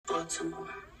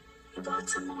Baltimore,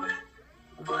 Baltimore,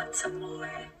 Baltimore,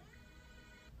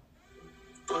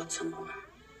 Baltimore,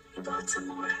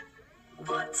 Baltimore,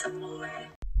 Baltimore.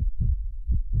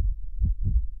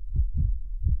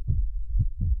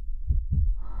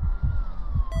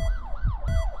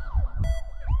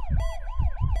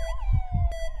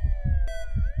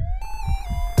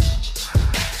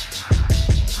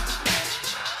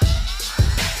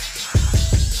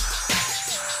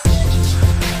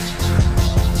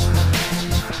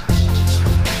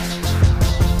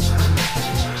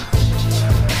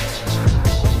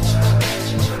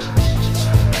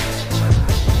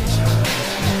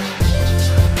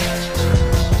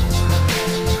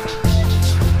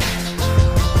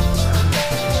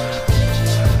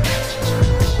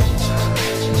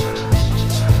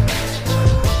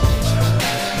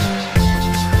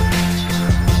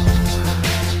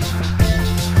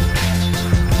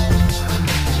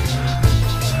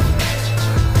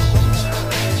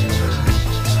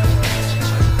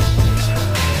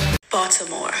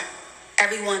 Baltimore.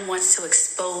 Everyone wants to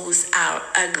expose our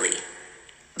ugly,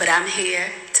 but I'm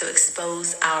here to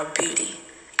expose our beauty.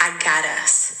 I got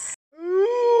us.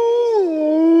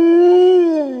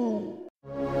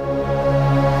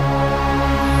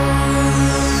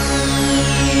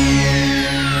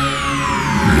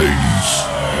 Ladies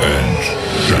and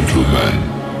gentlemen,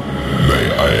 may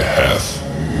I have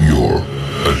your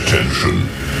attention,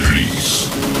 please?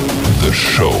 The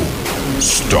show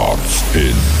starts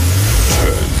in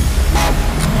 10,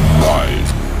 9,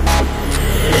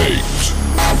 8,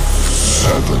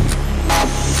 7,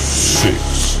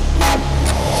 6,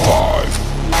 5,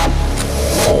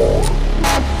 4,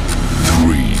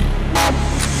 3,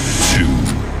 2,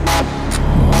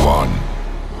 1,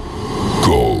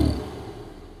 go.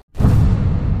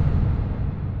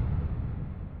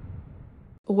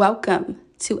 Welcome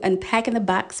to Unpacking the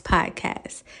Box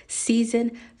Podcast,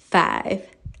 Season 5,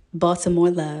 Baltimore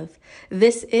Love.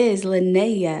 This is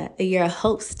Linnea, your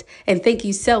host, and thank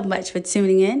you so much for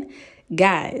tuning in.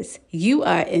 Guys, you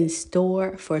are in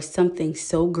store for something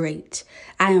so great.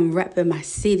 I am repping my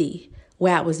city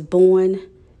where I was born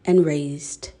and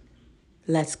raised.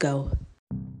 Let's go.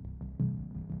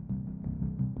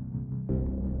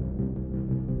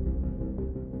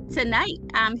 Tonight,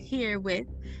 I'm here with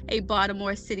a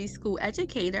Baltimore City School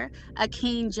educator,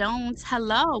 Akeem Jones.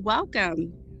 Hello,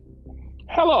 welcome.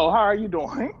 Hello, how are you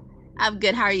doing? I'm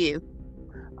good. How are you?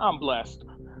 I'm blessed.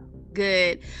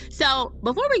 Good. So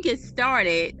before we get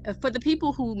started, for the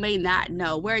people who may not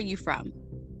know, where are you from?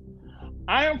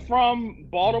 I am from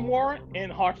Baltimore in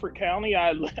Hartford County.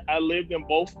 I lived in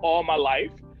both all my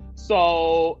life.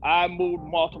 So I moved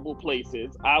multiple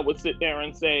places. I would sit there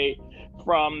and say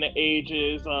from the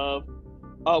ages of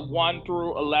 1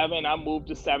 through 11, I moved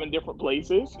to 7 different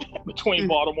places between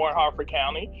Baltimore and Hartford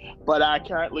County. But I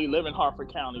currently live in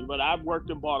Hartford County. But I've worked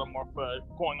in Baltimore for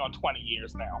going on 20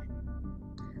 years now.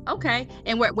 Okay.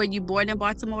 And were you born in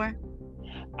Baltimore?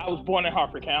 I was born in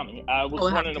Hartford County. I was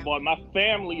born in Baltimore. My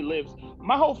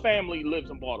whole family lives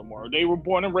in Baltimore. They were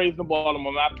born and raised in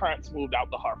Baltimore. My parents moved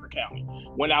out to Hartford County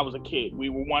when I was a kid. We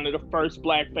were one of the first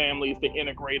Black families to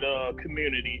integrate a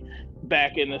community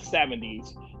back in the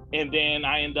 70s. And then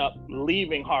I ended up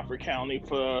leaving Hartford County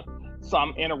for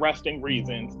some interesting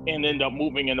reasons and ended up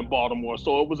moving into Baltimore.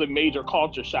 So it was a major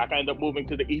culture shock. I ended up moving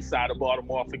to the east side of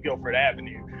Baltimore for Guilford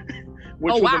Avenue.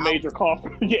 Which was a major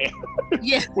culture,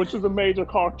 which was a major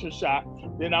culture shock.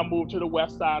 Then I moved to the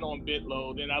west side on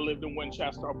Bidlow. Then I lived in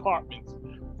Winchester Apartments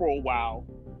for a while.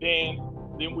 Then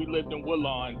we lived in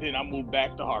Woodlawn. Then I moved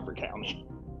back to Hartford County.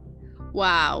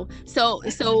 Wow. So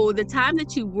the time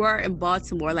that you were in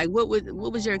Baltimore, like what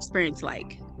was your experience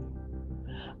like?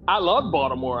 I loved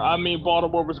Baltimore. I mean,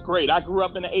 Baltimore was great. I grew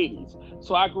up in the 80s.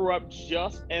 So I grew up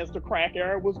just as the crack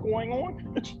era was going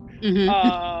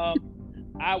on.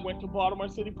 I went to Baltimore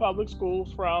City Public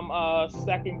Schools from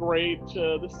 2nd grade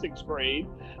to the 6th grade,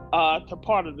 to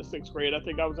part of the 6th grade. I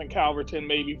think I was in Calverton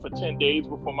maybe for 10 days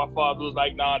before my father was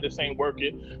like, nah, this ain't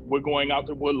working. We're going out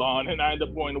to Woodlawn. And I ended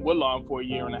up going to Woodlawn for a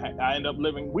year and a half. I ended up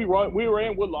living, we were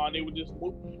in Woodlawn.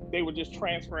 They were just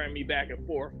transferring me back and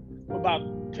forth for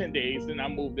about 10 days. And I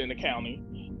moved into county.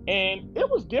 And it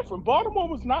was different. Baltimore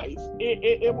was nice.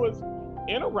 It was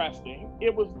interesting.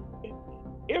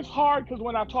 It's hard because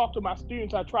when I talk to my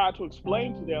students, I try to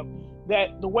explain to them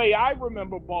that the way I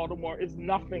remember Baltimore is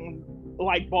nothing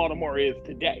like Baltimore is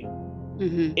today.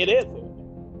 It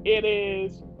isn't. It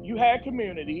is, you had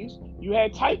communities, you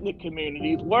had tight-knit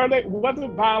communities. Was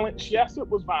it violence? Yes, it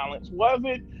was violence. Was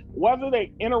it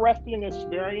an interesting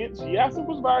experience? Yes, it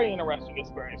was a very interesting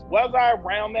experience. Was I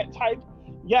around that type?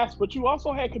 Yes, but you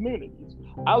also had communities.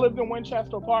 I lived in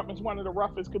Winchester Apartments, one of the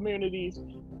roughest communities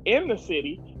in the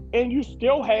city, and you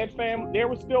still had family. There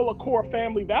was still a core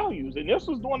family values, and this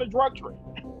was during the drug trade.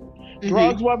 Mm-hmm.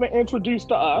 Drugs wasn't introduced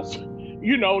to us.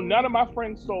 You know, none of my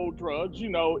friends sold drugs. You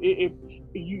know, if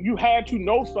you had to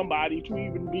know somebody to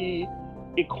even be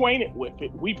acquainted with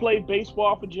it. We played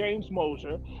baseball for James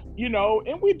Mosier, you know,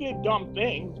 and we did dumb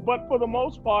things, but for the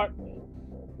most part,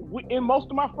 and most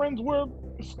of my friends were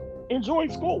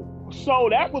enjoying school. So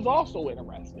that was also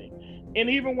interesting. And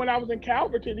even when I was in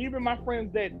Calverton, even my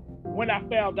friends that when I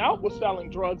found out was selling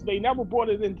drugs, they never brought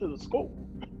it into the school.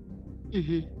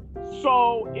 Mm-hmm.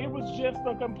 So it was just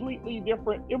a completely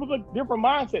different, it was a different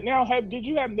mindset. Now, did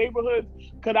you have neighborhoods?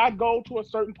 Could I go to a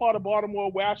certain part of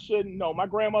Baltimore where I shouldn't? No, my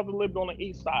grandmother lived on the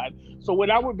east side. So when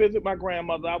I would visit my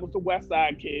grandmother, I was the west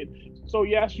side kid. So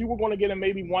yes, you were going to get in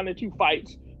maybe 1 or 2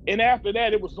 fights. And after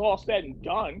that, it was all said and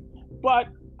done. But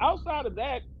outside of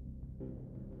that,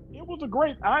 it was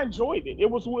I enjoyed it. It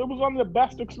was one of the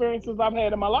best experiences I've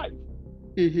had in my life.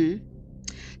 Mm-hmm.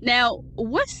 Now,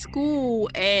 what school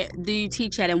do you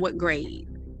teach at and what grade?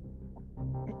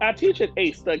 I teach at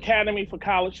ACE, the Academy for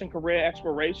College and Career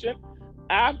Exploration.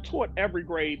 I've taught every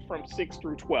grade from 6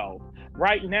 through 12.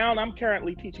 Right now, I'm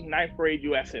currently teaching 9th grade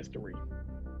U.S. history.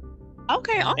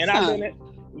 Okay, awesome. And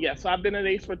I've been at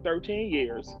ACE for 13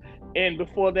 years. And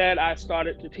before that, I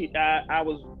started to teach. I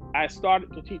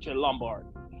started to teach at Lombard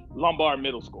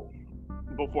Middle School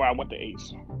before I went to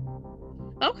ACE.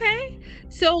 Okay.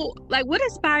 So, like, what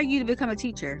inspired you to become a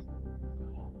teacher?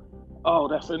 Oh,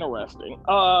 that's interesting.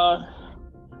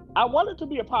 I wanted to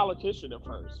be a politician at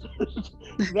first.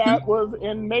 That was,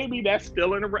 and maybe that's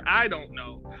still I don't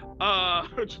know. I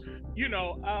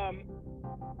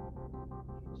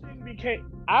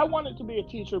wanted to be a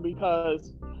teacher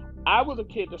because I was a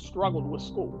kid that struggled with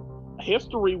school.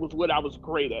 History was what I was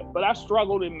great at, but I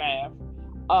struggled in math.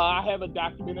 I have a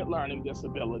documented learning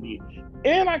disability.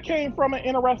 And I came from an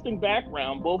interesting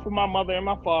background, both of my mother and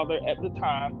my father at the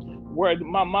time, where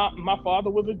my father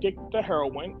was addicted to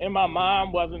heroin and my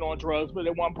mom wasn't on drugs, but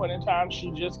at one point in time,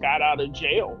 she just got out of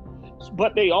jail.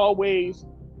 But they always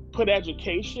put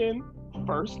education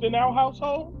first in our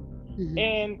household. Mm-hmm.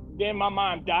 And then my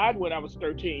mom died when I was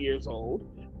 13 years old.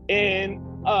 And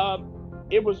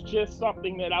it was just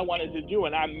something that I wanted to do.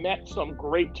 And I met some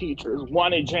great teachers.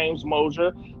 One at James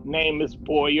Mosier named Miss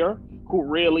Boyer, who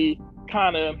really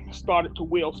kind of started the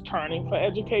wheels turning for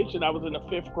education. I was in the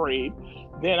 5th grade.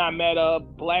 Then I met a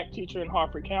Black teacher in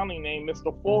Harford County named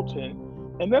Mr. Fulton.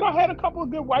 And then I had a couple of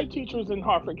good white teachers in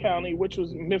Harford County, which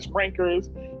was Miss Rankers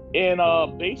and a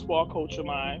baseball coach of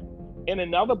mine, and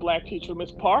another Black teacher,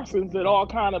 Miss Parsons, that all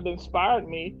kind of inspired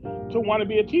me to want to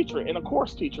be a teacher, and a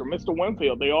course teacher, Mr.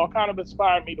 Winfield. They all kind of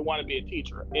inspired me to want to be a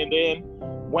teacher. And then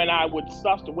when I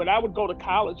would go to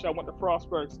college, I went to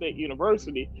Frostburg State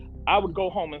University. I would go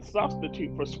home and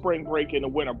substitute for spring break and the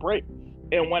winter break.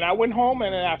 And when I went home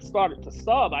and I started to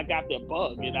sub, I got that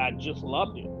bug and I just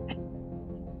loved it.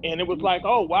 And it was like,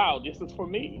 oh, wow, this is for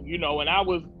me, you know, and I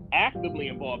was actively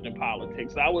involved in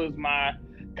politics. I was my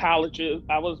college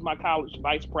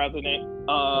vice president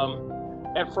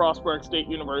at Frostburg State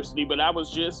University, but I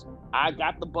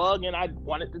got the bug and I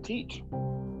wanted to teach.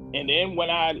 And then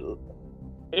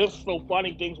it's so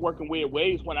funny, things work in weird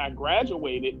ways. When I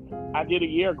graduated, I did a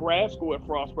year of grad school at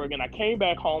Frostburg and I came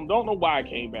back home. Don't know why I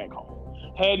came back home.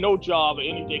 Had no job or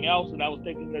anything else, and I was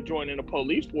thinking of joining the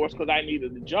police force because I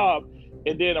needed a job.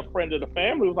 And then a friend of the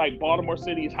family was like, Baltimore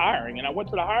City is hiring. And I went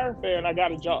to the hiring fair and I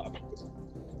got a job.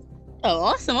 Oh,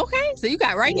 awesome. Okay. So you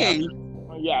got right in.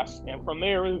 Yes. And from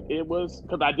there, it was,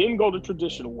 because I didn't go the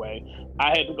traditional way. I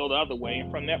had to go the other way.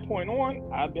 And from that point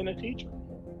on, I've been a teacher.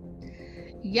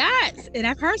 Yes. And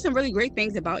I've heard some really great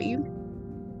things about you.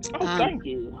 Oh, thank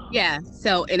you. Yeah.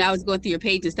 So, and I was going through your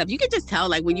page and stuff. You can just tell,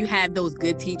 like, when you have those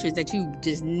good teachers that you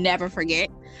just never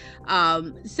forget.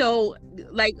 So,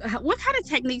 like, what kind of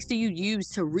techniques do you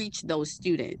use to reach those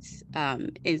students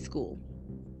in school?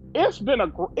 It's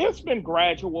been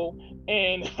gradual,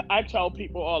 and I tell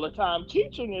people all the time,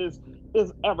 teaching is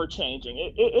ever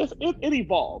changing. It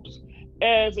evolves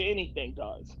as anything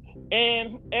does,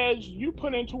 and as you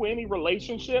put into any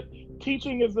relationship,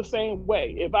 teaching is the same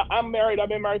way. If I'm married, I've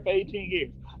been married for 18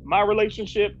 years. My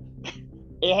relationship,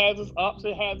 it has its ups,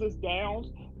 it has its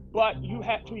downs, but you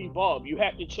have to evolve. You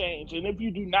have to change, and if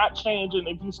you do not change, and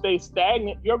if you stay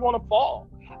stagnant, you're going to fall.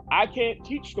 I can't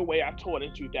teach the way I taught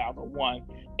in 2001.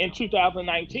 In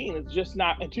 2019, it's just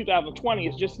not. In 2020,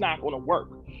 it's just not going to work.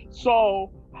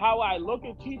 So how I look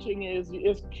at teaching is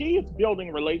key is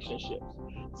building relationships.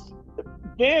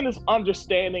 Then it's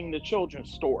understanding the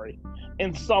children's story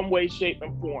in some way, shape,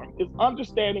 and form. It's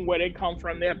understanding where they come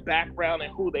from, their background,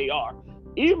 and who they are.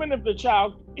 Even if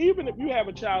you have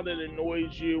a child that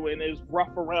annoys you and is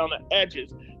rough around the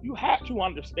edges, you have to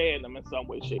understand them in some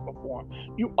way, shape, or form.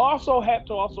 You also have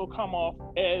to come off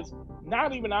as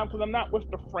because I'm not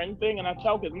with the friend thing, and I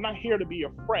tell kids, I'm not here to be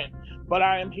your friend, but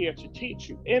I am here to teach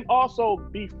you. And also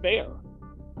be fair.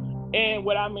 And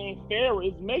what I mean fair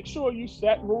is make sure you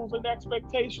set rules and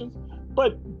expectations,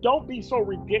 but don't be so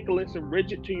ridiculous and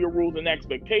rigid to your rules and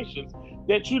expectations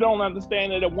that you don't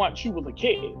understand that it once you was a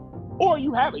kid or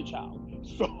you have a child.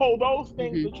 So those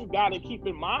things that you got to keep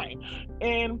in mind,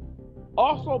 and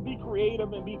also be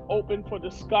creative and be open for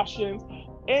discussions,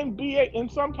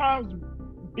 and sometimes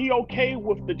be okay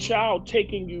with the child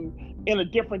taking you in a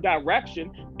different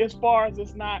direction, as far as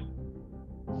it's not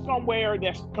somewhere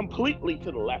that's completely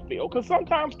to the left field. Because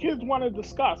sometimes kids want to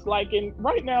discuss,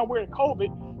 right now we're in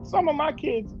COVID, some of my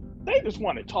kids, they just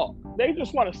want to talk. They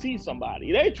just want to see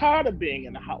somebody. They're tired of being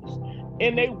in the house,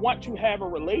 and they want to have a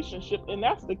relationship, and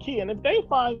that's the key. And if they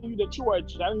find you that you are a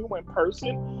genuine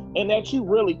person and that you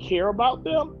really care about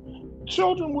them,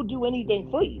 children will do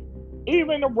anything for you,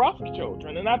 even the rough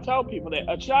children. And I tell people that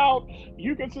a child,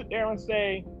 you can sit there and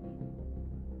say,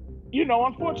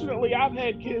 unfortunately, I've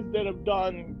had kids that have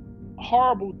done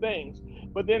horrible things,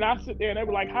 but then I sit there and they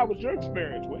were like, how was your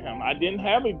experience with him? I didn't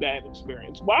have a bad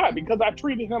experience. Why? Because I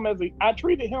treated him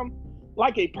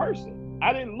like a person.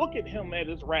 I didn't look at him at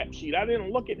his rap sheet. I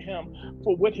didn't look at him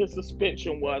for what his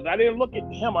suspension was. I didn't look at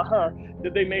him or her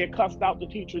that they may have cussed out the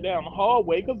teacher down the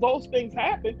hallway, because those things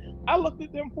happen. I looked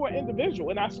at them for an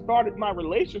individual, and I started my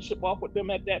relationship off with them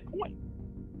at that point.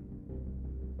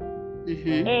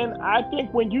 And I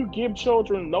think when you give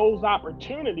children those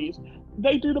opportunities,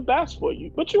 they do the best for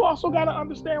you. But you also got to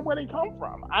understand where they come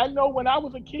from. I know when I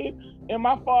was a kid and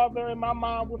my father and my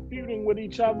mom were feuding with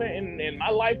each other, and my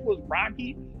life was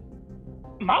rocky,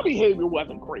 my behavior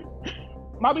wasn't great.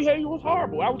 My behavior was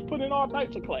horrible. I was put in all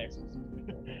types of classes.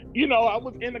 I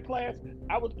was in the class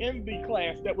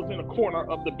that was in a corner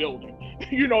of the building,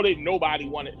 that nobody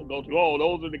wanted to go to. Oh,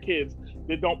 those are the kids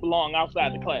that don't belong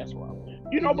outside the classroom.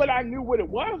 But I knew what it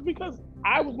was, because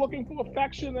I was looking for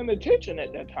affection and attention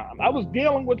at that time. I was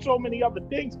dealing with so many other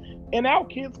things, and our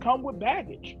kids come with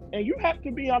baggage, and you have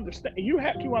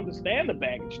to understand the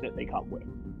baggage that they come with.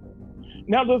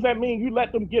 Now, does that mean you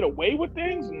let them get away with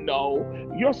things?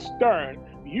 No, you're stern.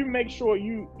 You make sure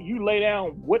you lay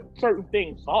down what certain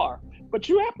things are, but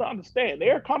you have to understand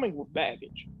they're coming with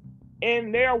baggage,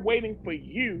 and they're waiting for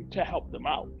you to help them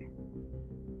out.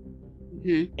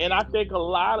 And I think a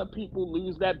lot of people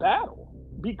lose that battle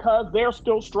because they're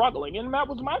still struggling. And that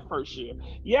was my first year.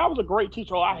 Yeah, I was a great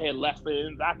teacher. I had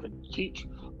lessons. I could teach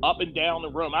up and down the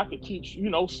room. I could teach,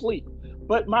 sleep.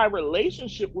 But my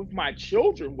relationship with my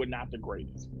children were not the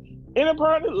greatest. And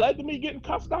apparently it led to me getting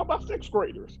cussed out by sixth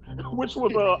graders, which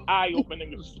was an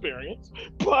eye-opening experience.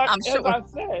 But as I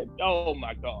said, oh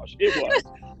my gosh, it was.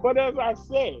 But as I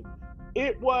said,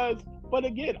 it was. But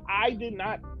again, I did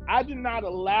not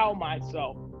allow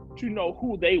myself to know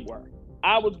who they were.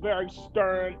 I was very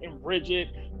stern and rigid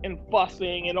and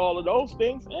fussing and all of those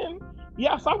things. And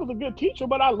yes, I was a good teacher,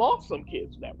 but I lost some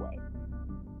kids that way.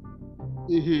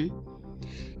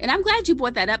 And I'm glad you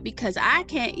brought that up, because I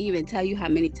can't even tell you how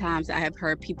many times I have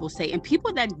heard people say, and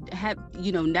people that have,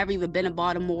 never even been in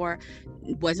Baltimore,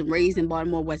 wasn't raised in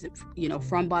Baltimore, wasn't,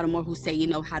 from Baltimore, who say,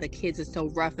 how the kids are so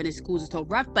rough and the schools are so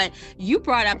rough. But you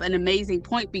brought up an amazing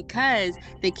point, because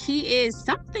the key is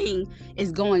something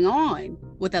is going on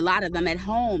with a lot of them at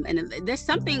home, and there's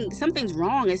something's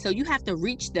wrong. And so you have to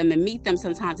reach them and meet them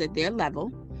sometimes at their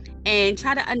level and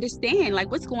try to understand,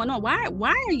 what's going on.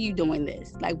 Why are you doing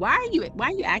this? Why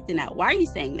are you acting out? Why are you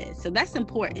saying this? So that's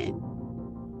important.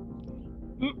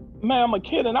 Ma'am, a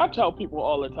kid, and I tell people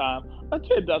all the time, a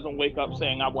kid doesn't wake up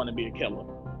saying, I want to be a killer.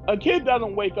 A kid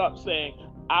doesn't wake up saying,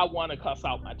 I want to cuss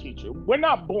out my teacher. We're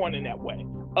not born in that way.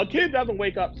 A kid doesn't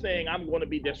wake up saying, I'm going to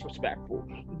be disrespectful.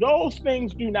 Those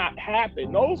things do not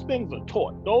happen. Those things are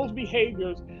taught. Those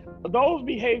behaviors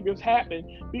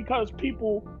happen because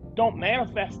people don't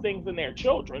manifest things in their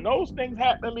children. Those things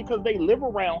happen because they live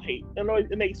around hate and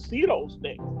they see those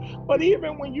things. But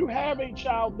even when you have a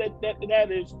child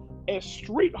that is as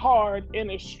street hard and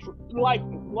as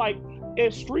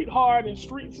street hard and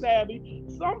street savvy,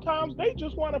 sometimes they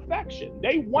just want affection.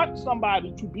 They want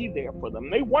somebody to be there for them.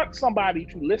 They want somebody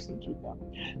to listen to them.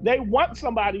 They want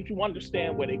somebody to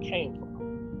understand where they came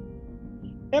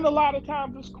from. And a lot of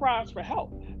times this cries for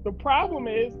help. The problem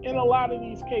is, in a lot of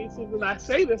these cases, and I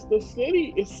say this, the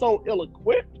city is so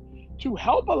ill-equipped to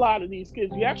help a lot of these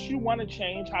kids. Yes, you want to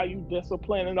change how you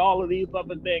discipline and all of these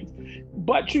other things,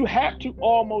 but you have to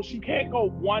you can't go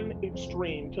one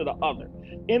extreme to the other.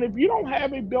 And if you don't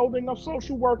have a building of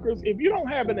social workers, if you don't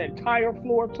have an entire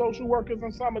floor of social workers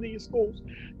in some of these schools,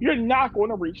 you're not going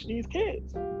to reach these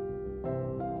kids.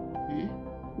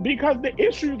 Because the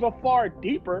issues are far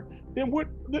deeper than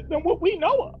what we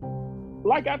know of.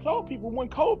 Like I told people, when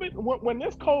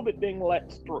this COVID thing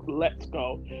lets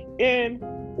go, and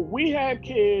we have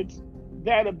kids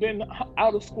that have been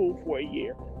out of school for a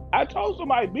year, I told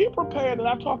somebody, be prepared, and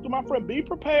I talked to my friend, be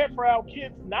prepared for our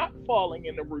kids not falling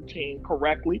in the routine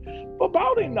correctly for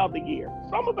about another year.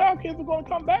 Some of our kids are going to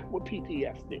come back with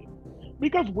PTSD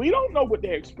because we don't know what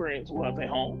their experience was at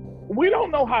home. We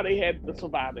don't know how they had to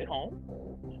survive at home.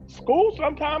 School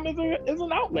sometimes is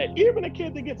an outlet. Even a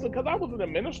kid that gets, because I was an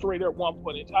administrator at one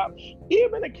point in time,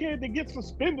 even a kid that gets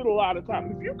suspended a lot of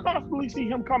time, if you constantly see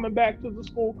him coming back to the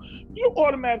school, you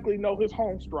automatically know his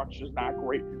home structure is not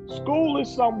great. School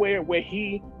is somewhere where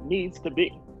he needs to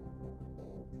be.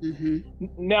 Mm-hmm.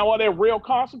 Now, are there real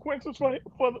consequences for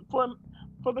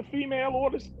the female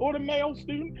or the male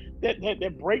student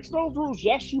that breaks those rules?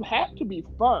 Yes, you have to be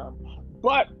firm,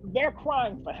 but they're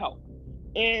crying for help.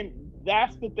 And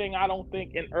that's the thing I don't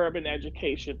think in urban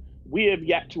education we have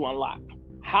yet to unlock.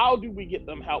 How do we get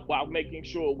them help while making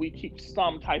sure we keep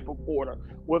some type of order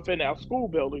within our school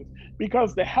buildings?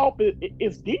 Because the help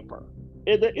is deeper.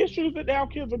 And the issues that our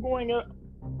kids are going is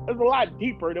a lot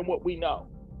deeper than what we know.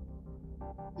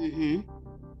 Mm-hmm.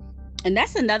 And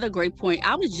that's another great point.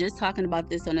 I was just talking about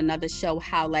this on another show,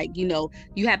 how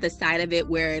you have the side of it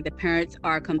where the parents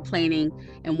are complaining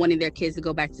and wanting their kids to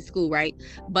go back to school, right?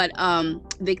 But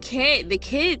the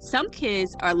kids, some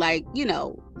kids are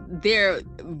they're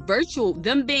virtual,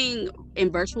 them being in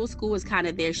virtual school is kind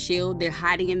of their shield. They're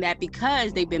hiding in that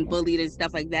because they've been bullied and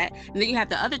stuff like that. And then you have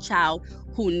the other child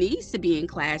who needs to be in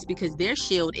class because their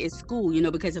shield is school,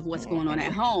 because of what's going on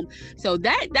at home. So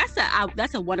that's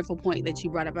a wonderful point that you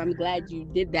brought up. I'm glad you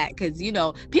did that because,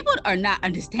 people are not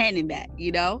understanding that,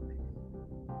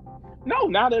 No,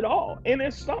 not at all. And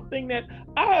it's something that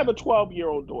I have a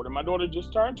 12-year-old daughter. My daughter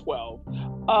just turned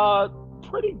 12.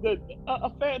 Pretty good, a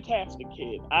fantastic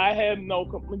kid. I have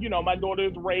my daughter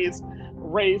is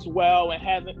raised well and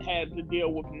hasn't had to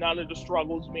deal with none of the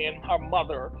struggles me and her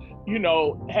mother,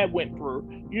 had went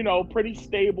through. Pretty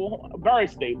stable, very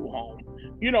stable home.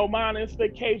 Minus the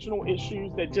occasional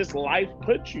issues that just life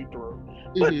puts you through.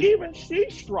 Mm-hmm. But even she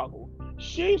struggled.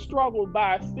 She struggled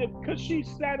because she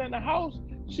sat in the house.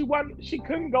 She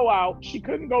couldn't go out. She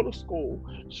couldn't go to school.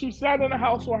 She sat in the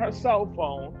house on her cell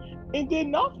phone and did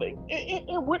nothing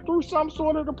and went through some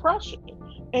sort of depression.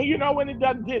 And and it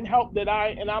didn't help that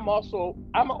I'm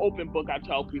an open book. I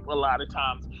tell people a lot of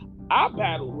times I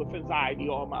battled with anxiety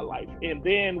all my life. And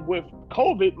then with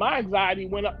COVID, my anxiety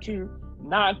went up to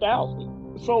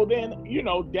 9,000. So then,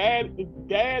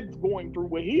 dad's going through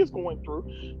what he's going through,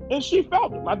 and she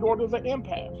felt it. My daughter's an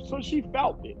empath, so she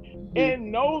felt it. Mm-hmm.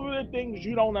 And those are the things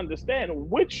you don't understand.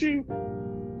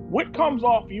 What comes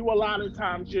off you a lot of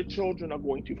times your children are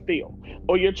going to feel,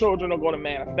 or your children are going to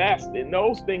manifest. And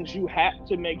those things you have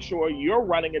to make sure you're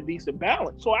running a decent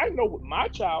balance. So I know with my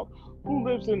child who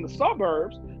lives in the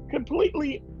suburbs,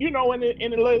 completely,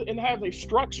 and has a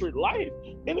structured life.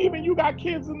 And even you got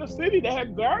kids in the city that have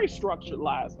very structured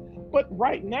lives. But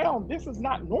right now, this is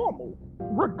not normal.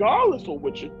 Regardless of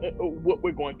what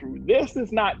we're going through, this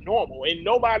is not normal. And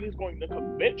nobody's going to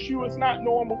convince you it's not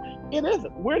normal. It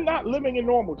isn't. We're not living in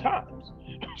normal times.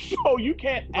 So you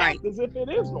can't act as if it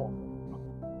is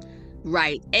normal.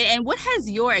 Right. And what has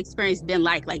your experience been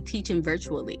like teaching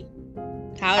virtually?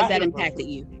 How has that impacted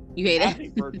you? You hate it?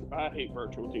 I hate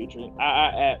virtual teaching.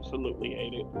 I absolutely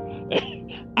hate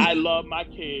it. I love my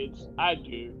kids. I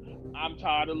do. I'm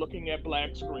tired of looking at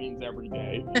black screens every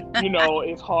day.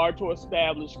 It's hard to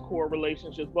establish core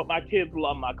relationships, but my kids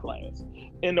love my class.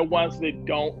 And the ones that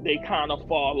don't, they kind of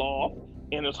fall off.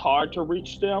 And it's hard to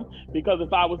reach them because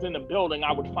if I was in the building,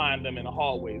 I would find them in the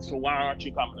hallways. So why aren't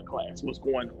you coming to class? What's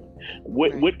going on?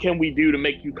 What can we do to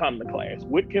make you come to class?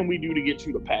 What can we do to get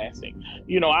you to passing?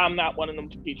 I'm not one of them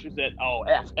teachers that,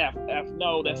 F.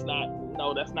 No, that's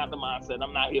not the mindset.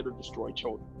 I'm not here to destroy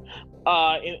children.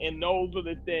 And those are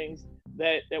the things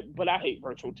but I hate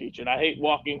virtual teaching. I hate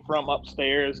walking from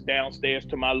upstairs, downstairs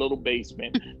to my little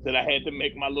basement that I had to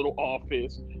make my little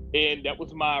office. And that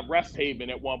was my rest haven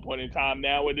at one point in time.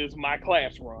 Now it is my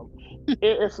classroom.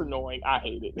 It's annoying. I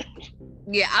hate it.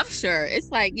 Yeah, I'm sure. It's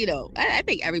like, I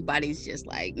think everybody's just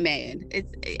like, man,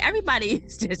 everybody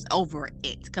is just over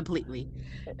it completely.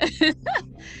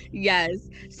 Yes.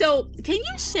 So can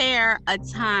you share a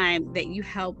time that you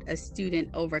helped a student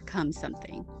overcome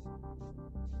something?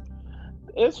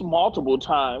 It's multiple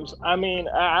times. I mean,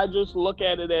 I just look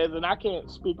at it as, and I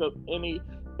can't speak of any,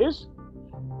 it's,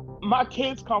 my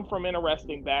kids come from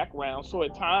interesting backgrounds. So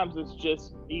at times it's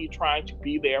just me trying to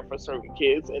be there for certain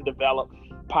kids and develop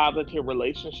positive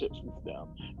relationships with them.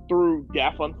 Through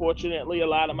death, unfortunately, a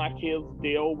lot of my kids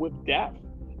deal with death.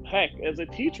 Heck, as a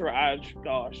teacher,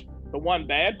 gosh, the one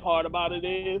bad part about it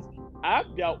is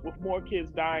I've dealt with more kids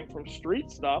dying from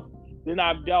street stuff than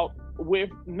I've dealt with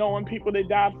knowing people that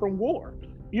died from war.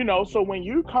 So when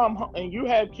you come home and you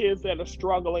have kids that are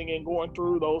struggling and going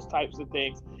through those types of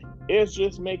things, it's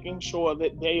just making sure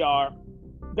that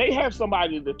they have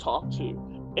somebody to talk to.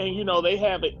 And, they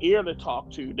have an ear to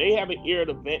talk to. They have an ear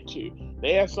to vent to.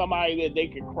 They have somebody that they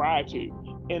can cry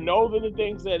to. And those are the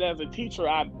things that as a teacher,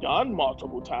 I've done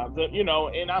multiple times,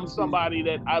 and I'm somebody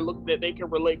that I look that they can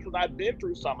relate because I've been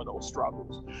through some of those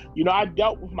struggles. I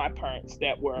dealt with my parents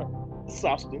that were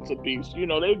substance abuse.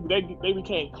 They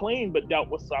became clean, but dealt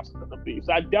with substance abuse.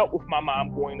 I dealt with my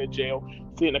mom going to jail,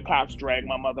 seeing the cops drag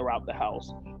my mother out the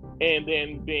house, and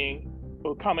then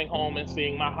coming home and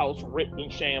seeing my house ripped in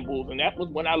shambles. And that was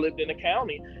when I lived in the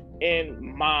county and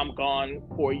mom gone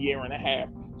for a year and a half.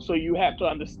 So you have to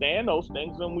understand those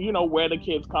things and, where the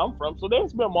kids come from. So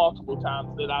there's been multiple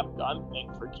times that I've done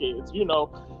things for kids,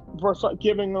 for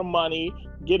giving them money,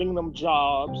 getting them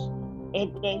jobs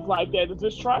and things like that. It's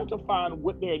just trying to find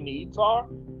what their needs are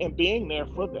and being there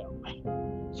for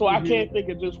them. So I can't think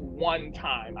of just one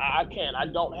time. I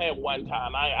don't have one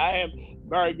time. I have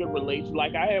very good relations.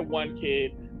 Like I had one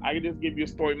kid, I can just give you a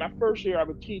story. My first year I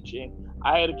was teaching,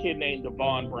 I had a kid named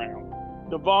Devon Brown.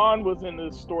 Devon was in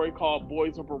this story called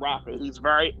Boys of Baraka. He's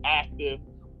very active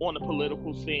on the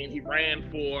political scene. He ran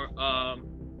for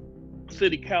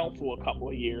city council a couple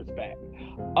of years back.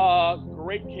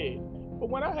 Great kid. But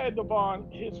when I had Devon,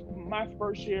 my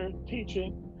first year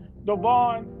teaching,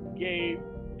 Devon gave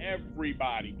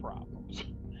everybody problems.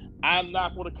 I'm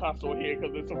not going to cuss on here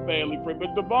because it's a family friend,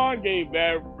 but Devon gave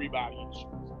everybody issues.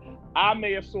 I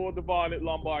may have saw Devon at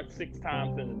Lombard 6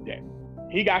 times in a day.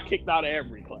 He got kicked out of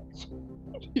every class.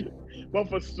 But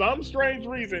for some strange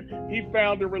reason, he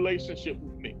found a relationship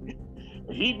with me.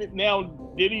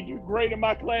 Did he do great in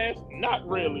my class? Not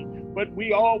really, but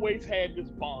we always had this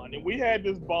bond, and we had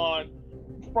this bond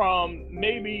from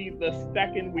maybe the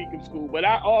second week of school. But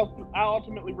I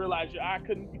ultimately realized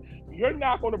you're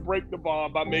not going to break the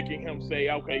bond by making him say,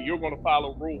 okay, you're going to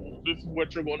follow rules. This is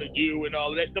what you're going to do and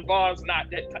all that. Devon's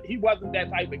not that. He wasn't that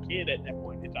type of kid at that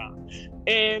point in time.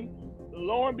 And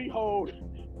lo and behold,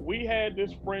 we had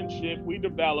this friendship we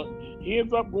developed. He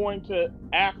ends up going to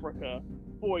Africa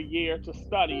for a year to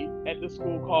study at this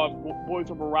school called Boys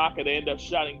of Baraka. They end up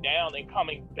shutting down and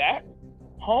coming back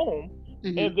home.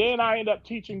 And then I end up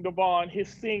teaching Devon his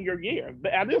senior year.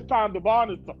 At this time, Devon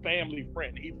is a family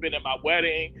friend. He's been at my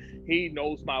wedding. He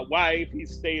knows my wife. He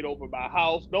stayed over my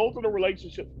house. Those are the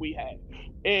relationships we had.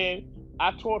 And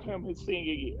I taught him his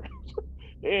senior year.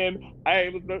 And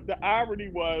the irony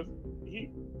was,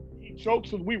 he jokes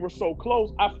that we were so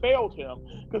close. I failed him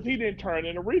because he didn't turn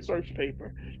in a research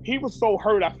paper. He was so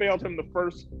hurt I failed him the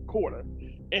first quarter.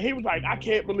 And he was like, I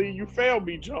can't believe you failed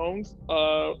me, Jones.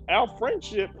 Our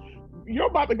friendship, you're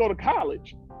about to go to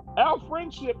college. Our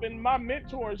friendship and my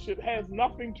mentorship has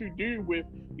nothing to do with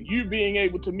you being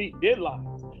able to meet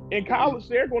deadlines. In college,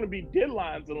 there are going to be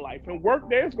deadlines in life. In work,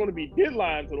 there's going to be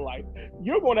deadlines in life.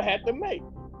 You're going to have to make.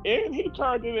 And he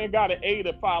turned in and got an A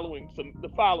the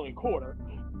following quarter.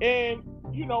 And,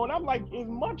 and I'm like, as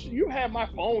much you have my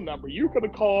phone number, you could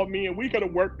have called me and we could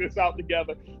have worked this out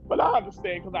together. But I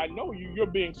understand because I know you're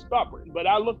being stubborn. But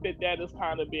I looked at that as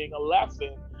kind of being a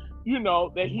lesson,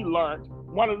 that he learned.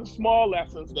 One of the small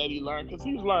lessons that he learned, because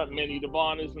he's learned many.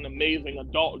 Devon is an amazing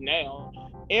adult now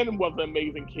and was an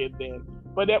amazing kid then.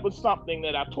 But that was something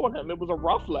that I taught him. It was a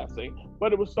rough lesson,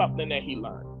 but it was something that he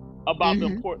learned about the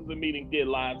importance of meeting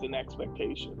deadlines and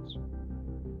expectations.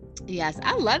 Yes,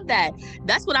 I love that.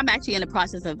 That's what I'm actually in the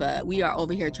process of. We are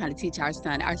over here trying to teach our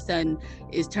son. Our son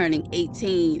is turning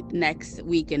 18 next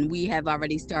week, and we have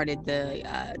already started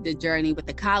the journey with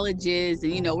the colleges.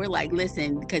 And we're like,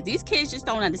 listen, because these kids just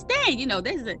don't understand.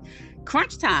 This is a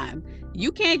crunch time.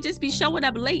 You can't just be showing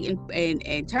up late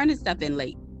and turning stuff in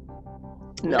late.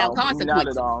 No, not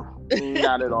at all.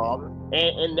 Not at all.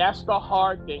 And that's the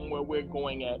hard thing where we're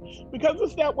going at, because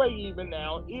it's that way even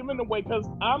now, even the way, because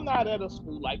I'm not at a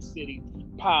school like City,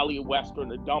 Poly, Western,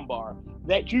 or Dunbar.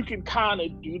 that you can kind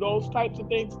of do those types of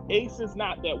things. ACE is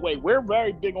not that way. We're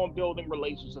very big on building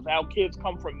relationships. Our kids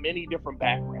come from many different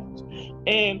backgrounds.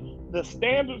 And the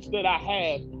standards that I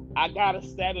have, I gotta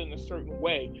set in a certain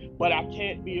way, but I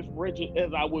can't be as rigid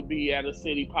as I would be at a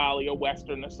City Poly or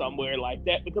Western or somewhere like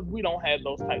that, because we don't have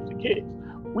those types of kids.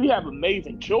 We have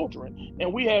amazing children,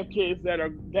 and we have kids that are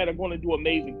going to do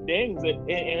amazing things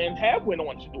and have went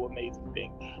on to do amazing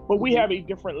things. But we have a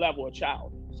different level of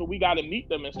child, so we got to meet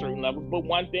them at certain levels. But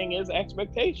one thing is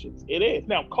expectations. It is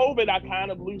now COVID. I kind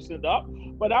of loosened up,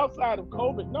 but outside of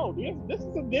COVID, no, this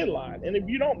is a deadline, and if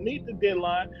you don't meet the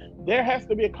deadline, there has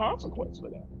to be a consequence for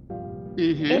that.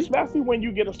 Mm-hmm. Especially when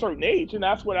you get a certain age. And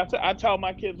that's what I tell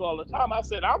my kids all the time. I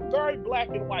said, I'm very black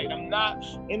and white. I'm not.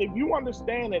 And if you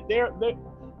understand that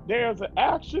there's an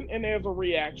action and there's a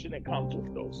reaction that comes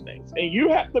with those things. And you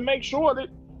have to make sure that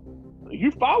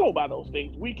you follow by those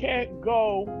things. We can't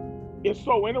go, it's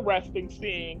so interesting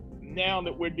seeing now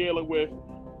that we're dealing with,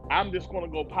 I'm just going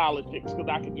to go politics because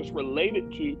I can just relate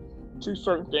it to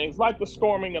certain things, like the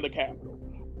storming of the Capitol.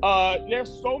 There's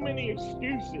so many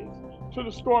excuses to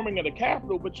the storming of the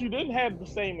Capitol, but you didn't have the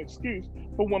same excuse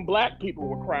for when Black people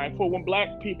were crying, for when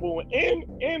Black people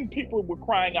and people were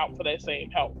crying out for that same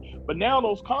help. But now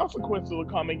those consequences are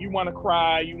coming. You want to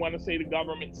cry, you want to say the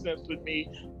government censored me,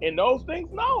 and those things.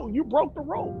 No, you broke the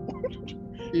rule.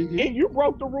 Mm-hmm. And you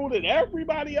broke the rule that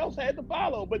everybody else had to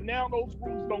follow, but now those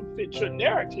rules don't fit your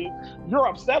narrative. You're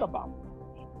upset about it.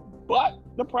 But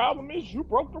the problem is you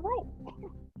broke the rule.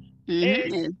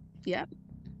 Mm-hmm. Yeah.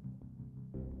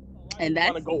 And that's,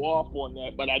 I want to go off on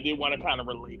that, but I did want to kind of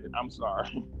relate it. I'm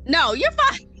sorry. No, you're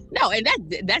fine. No, and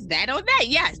that's that on that.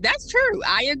 Yes, that's true.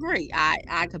 I agree.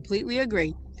 I completely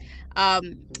agree.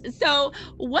 So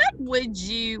what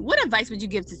advice would you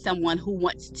give to someone who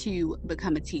wants to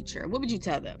become a teacher? What would you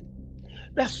tell them?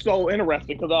 That's so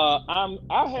interesting, because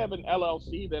I have an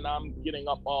LLC that I'm getting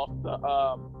up off the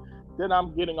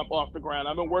ground.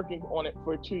 I've been working on it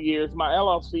for 2 years. My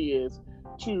LLC is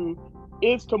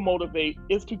to motivate,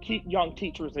 is to keep young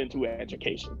teachers into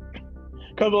education.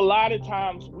 Because a lot of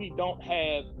times we don't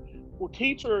have,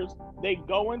 teachers, they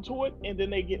go into it and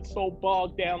then they get so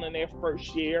bogged down in their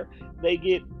first year, they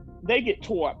get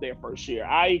tore up their first year.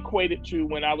 I equate it to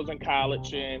when I was in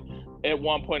college, and at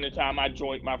one point in time I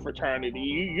joined my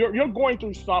fraternity. You're going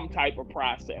through some type of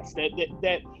process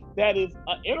that is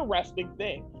an interesting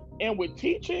thing. And with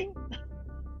teaching,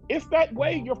 it's that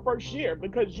way your first year,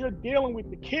 because you're dealing with,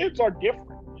 the kids are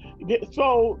different.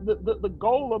 So the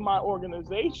goal of my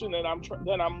organization that I'm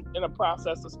in a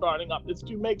process of starting up is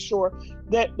to make sure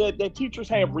that teachers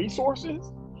have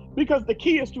resources, because the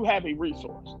key is to have a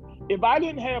resource. If I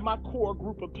didn't have my core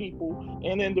group of people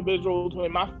and individuals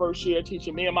in my first year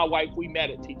teaching, me and my wife, we met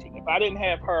at teaching. If I didn't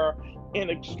have her in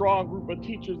a strong group of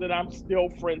teachers that I'm still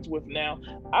friends with now,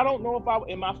 I don't know if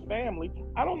in my family,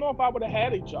 I don't know if I would have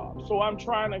had a job. So I'm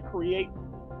trying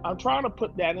to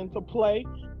put that into play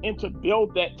and to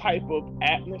build that type of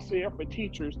atmosphere for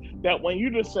teachers, that when you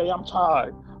just say, I'm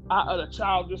tired, a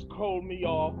child just told me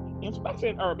off, especially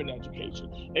in urban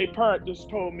education, a parent just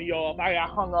told me off, I got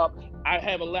hung up, I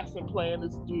have a lesson plan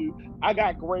that's due, I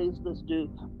got grades that's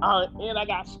due, and I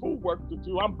got schoolwork to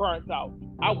do, I'm burnt out,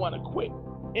 I want to quit.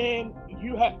 And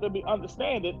you have to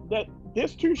understand that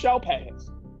this too shall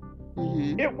pass.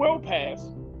 Mm-hmm. It will pass.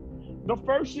 The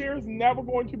first year is never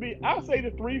going to be, I'll say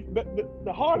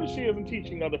the hardest years in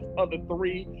teaching of the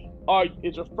three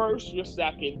is your first, your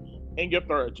second, and your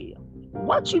third year.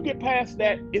 Once you get past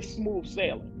that, it's smooth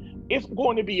sailing. It's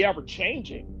going to be ever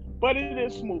changing, but it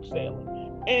is smooth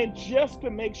sailing. And just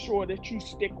to make sure that you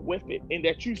stick with it and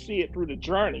that you see it through the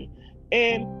journey.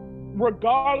 And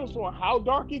regardless of how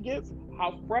dark it gets,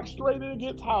 how frustrated it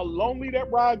gets, how lonely that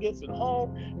ride gets at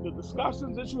home, the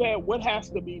discussions that you had, what has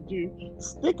to be due,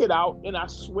 stick it out, and I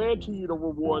swear to you the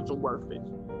rewards are worth it.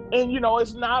 And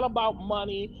it's not about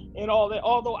money and all that,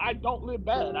 although I don't live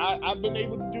bad. I've been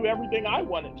able to do everything I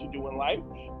wanted to do in life.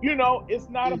 It's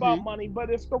not about money, but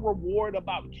it's the reward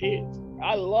about kids.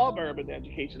 I love urban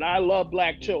education. I love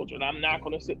Black children. I'm not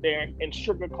going to sit there and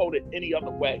sugarcoat it any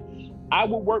other way. I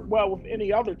would work well with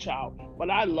any other child, but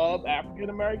I love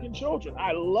African-American children.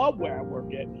 I love where I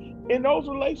work at. In those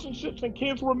relationships, and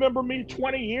kids remember me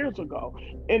 20 years ago,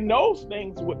 and those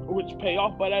things which pay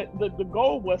off, but the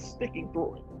goal was sticking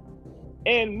through it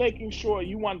and making sure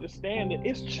you understand that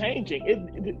it's changing.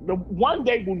 The one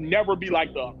day will never be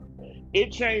like the other.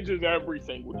 It changes every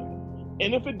single day.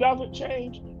 And if it doesn't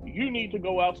change, you need to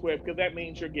go elsewhere, because that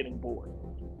means you're getting bored.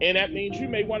 And that means you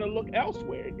may want to look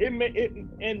elsewhere.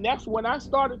 And that's when I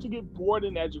started to get bored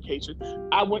in education.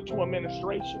 I went to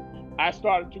administration. I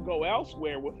started to go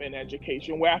elsewhere within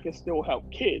education where I could still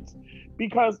help kids.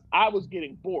 because I was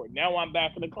getting bored. Now I'm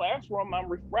back in the classroom, I'm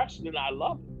refreshed and I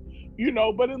love it.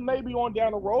 But it may be on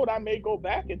down the road, I may go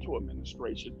back into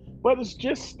administration. But it's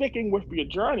just sticking with your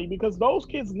journey because those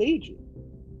kids need you.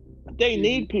 They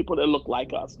need people that look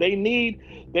like us. They need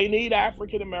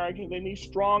African Americans. They need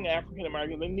strong African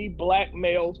Americans. They need Black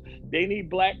males. They need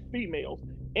Black females.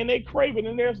 And they crave it.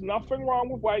 And there's nothing wrong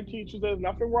with white teachers. There's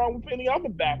nothing wrong with any other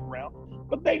background.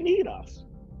 But they need us.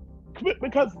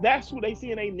 Because that's who they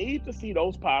see, and they need to see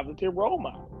those positive role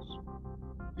models.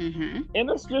 And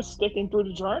it's just sticking through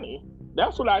the journey.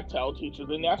 That's what I tell teachers,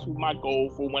 and that's what my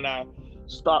goal for when I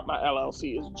start my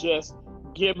LLC is just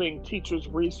giving teachers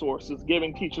resources,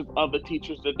 giving teachers other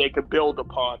teachers that they could build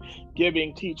upon,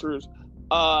 giving teachers,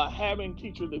 having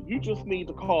teachers that you just need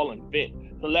to call and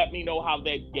vent to let me know how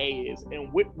that day is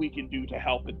and what we can do to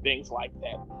help and things like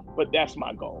that. But that's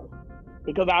my goal.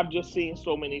 Because I've just seen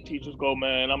so many teachers go,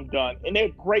 man, I'm done. And they're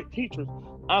great teachers.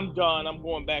 I'm done. I'm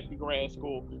going back to grad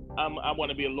school. I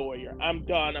want to be a lawyer. I'm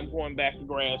done. I'm going back to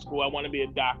grad school. I want to be a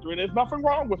doctor. And there's nothing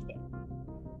wrong with that.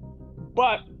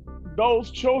 But those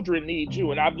children need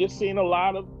you. And I've just seen a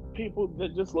lot of people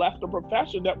that just left the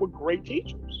profession that were great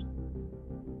teachers.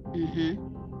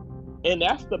 And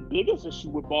that's the biggest issue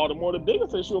with Baltimore. The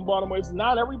biggest issue in Baltimore is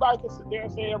not everybody can sit there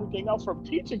and say everything else from a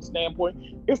teaching standpoint.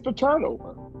 It's the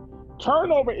turnover.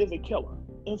 Turnover is a killer,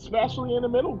 especially in the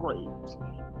middle grades.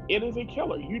 It is a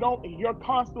killer. You're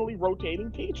constantly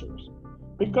rotating teachers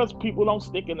because people don't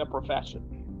stick in the profession.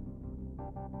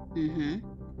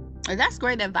 And that's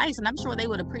great advice, and I'm sure they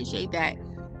would appreciate that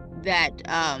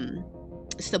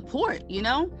support,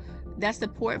 that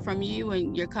support from you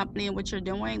and your company and what you're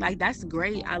doing. Like, that's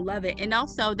great. I love it. And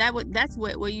also that's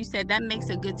what you said, that makes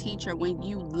a good teacher when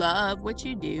you love what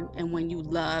you do and when you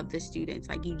love the students,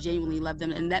 like you genuinely love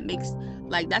them. And that makes,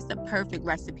 like, that's the perfect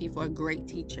recipe for a great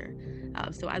teacher.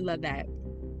 So I love that.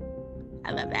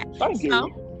 Thank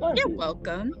you. You're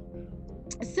welcome.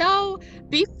 So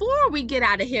before we get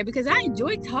out of here, because I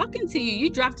enjoyed talking to you, you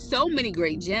dropped so many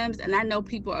great gems, and I know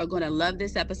people are going to love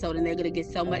this episode and they're going to get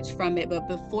so much from it. But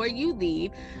before you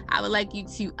leave, I would like you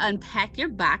to unpack your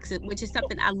box, which is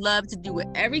something I love to do with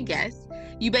every guest.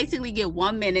 You basically get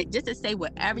 1 minute just to say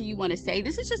whatever you want to say.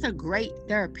 This is just a great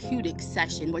therapeutic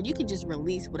session where you can just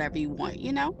release whatever you want,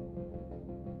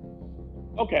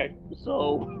 Okay,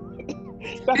 so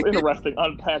that's interesting,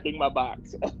 unpacking my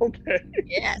box. Okay.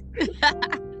 Yeah.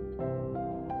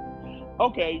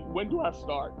 Okay, when do I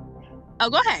start? Oh,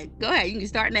 go ahead. You can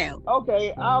start now.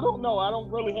 Okay, I don't know. I don't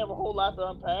really have a whole lot to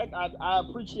unpack. I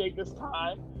appreciate this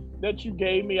time that you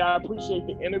gave me. I appreciate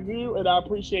the interview, and I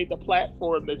appreciate the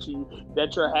platform that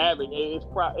you're having.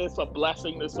 It's a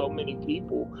blessing to so many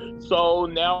people. So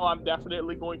now I'm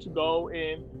definitely going to go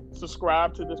and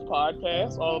subscribe to this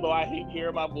podcast, although I hate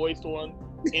hearing my voice on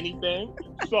anything.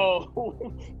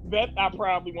 So that I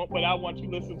probably won't, but I want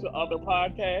you to listen to other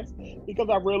podcasts because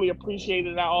I really appreciate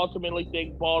it. And I ultimately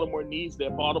think Baltimore needs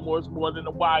that. Baltimore is more than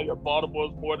a wire. Baltimore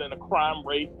is more than a crime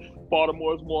rate.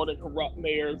 Baltimore is more than corrupt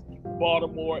mayors.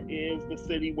 Baltimore is the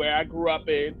city where I grew up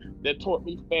in, that taught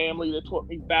me family, that taught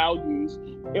me values.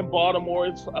 And Baltimore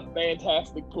is a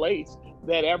fantastic place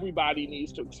that everybody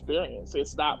needs to experience. And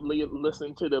stop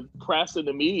listening to the press and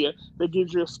the media that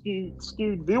gives you a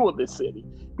skewed view of this city,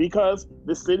 because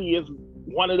the city is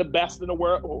one of the best in the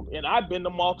world. And I've been to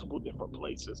multiple different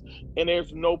places, and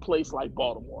there's no place like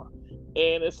Baltimore.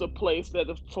 And it's a place that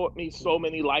has taught me so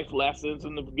many life lessons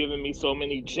and have given me so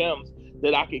many gems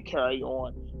that I could carry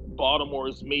on. Baltimore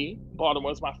is me.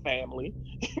 Baltimore is my family.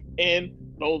 And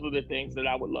those are the things that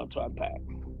I would love to unpack.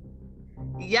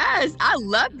 Yes, I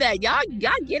love that. Y'all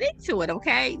get into it,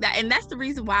 okay? And that's the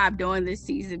reason why I'm doing this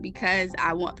season, because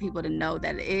I want people to know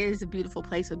that it is a beautiful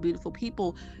place with beautiful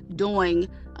people doing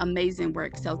amazing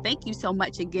work. So thank you so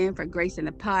much again for gracing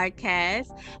the podcast.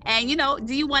 And,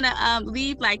 do you want to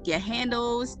leave like your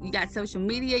handles? You got social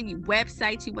media, your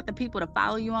websites you want the people to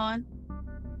follow you on?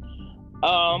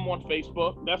 I'm on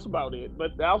Facebook. That's about it.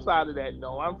 But outside of that,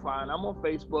 no, I'm fine. I'm on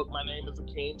Facebook. My name is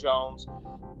Akeem Jones,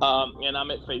 and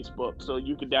I'm at Facebook. So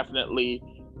you can definitely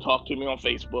talk to me on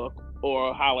Facebook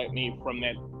or holler at me from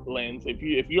that lens. If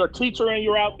you're a teacher and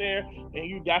you're out there and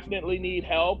you definitely need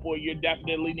help, or you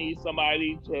definitely need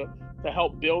somebody to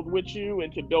help build with you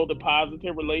and to build a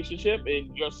positive relationship,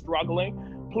 and you're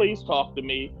struggling, please talk to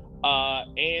me.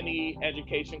 Annie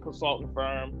Education Consulting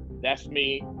Firm. That's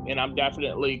me, and I'm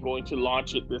definitely going to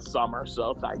launch it this summer,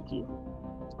 so thank you.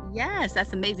 Yes,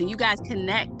 that's amazing. You guys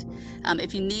connect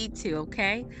if you need to,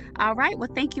 okay? All right, well,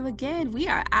 thank you again. We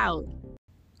are out.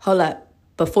 Hold up.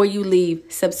 before you leave,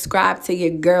 subscribe to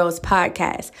your girl's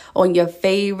podcast on your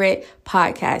favorite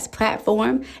podcast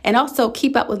platform. And also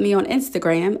keep up with me on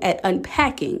Instagram at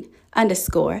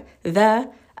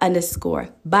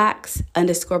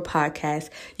unpacking_the_box_podcast.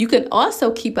 You can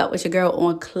also keep up with your girl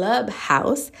on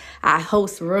Clubhouse. I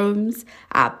host rooms.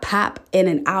 I pop in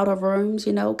and out of rooms,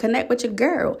 connect with your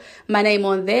girl. My name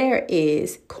on there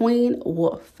is Queen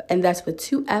Wolf, and that's with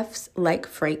 2 F's like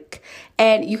Frank.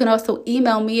 And you can also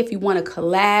email me if you want to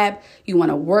collab, you want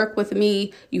to work with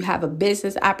me, you have a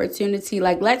business opportunity.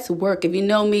 Like, let's work. If you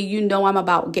know me, you know I'm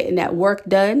about getting that work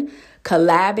done,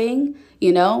 collabing.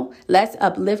 Let's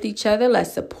uplift each other.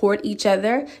 Let's support each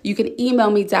other. You can email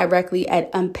me directly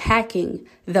at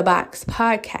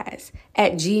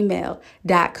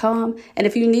unpackingtheboxpodcast@gmail.com. And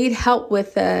if you need help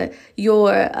with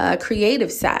your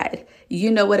creative side, you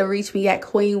know where to reach me at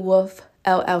Queen Wolf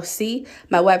LLC.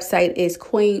 My website is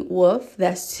Queen Wolf,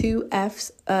 that's 2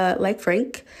 F's like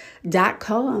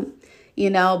Frank.com.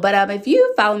 But if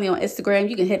you follow me on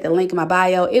Instagram, you can hit the link in my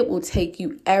bio. It will take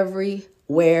you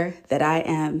everywhere that I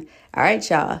am. All right,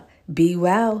 y'all. Be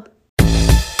well.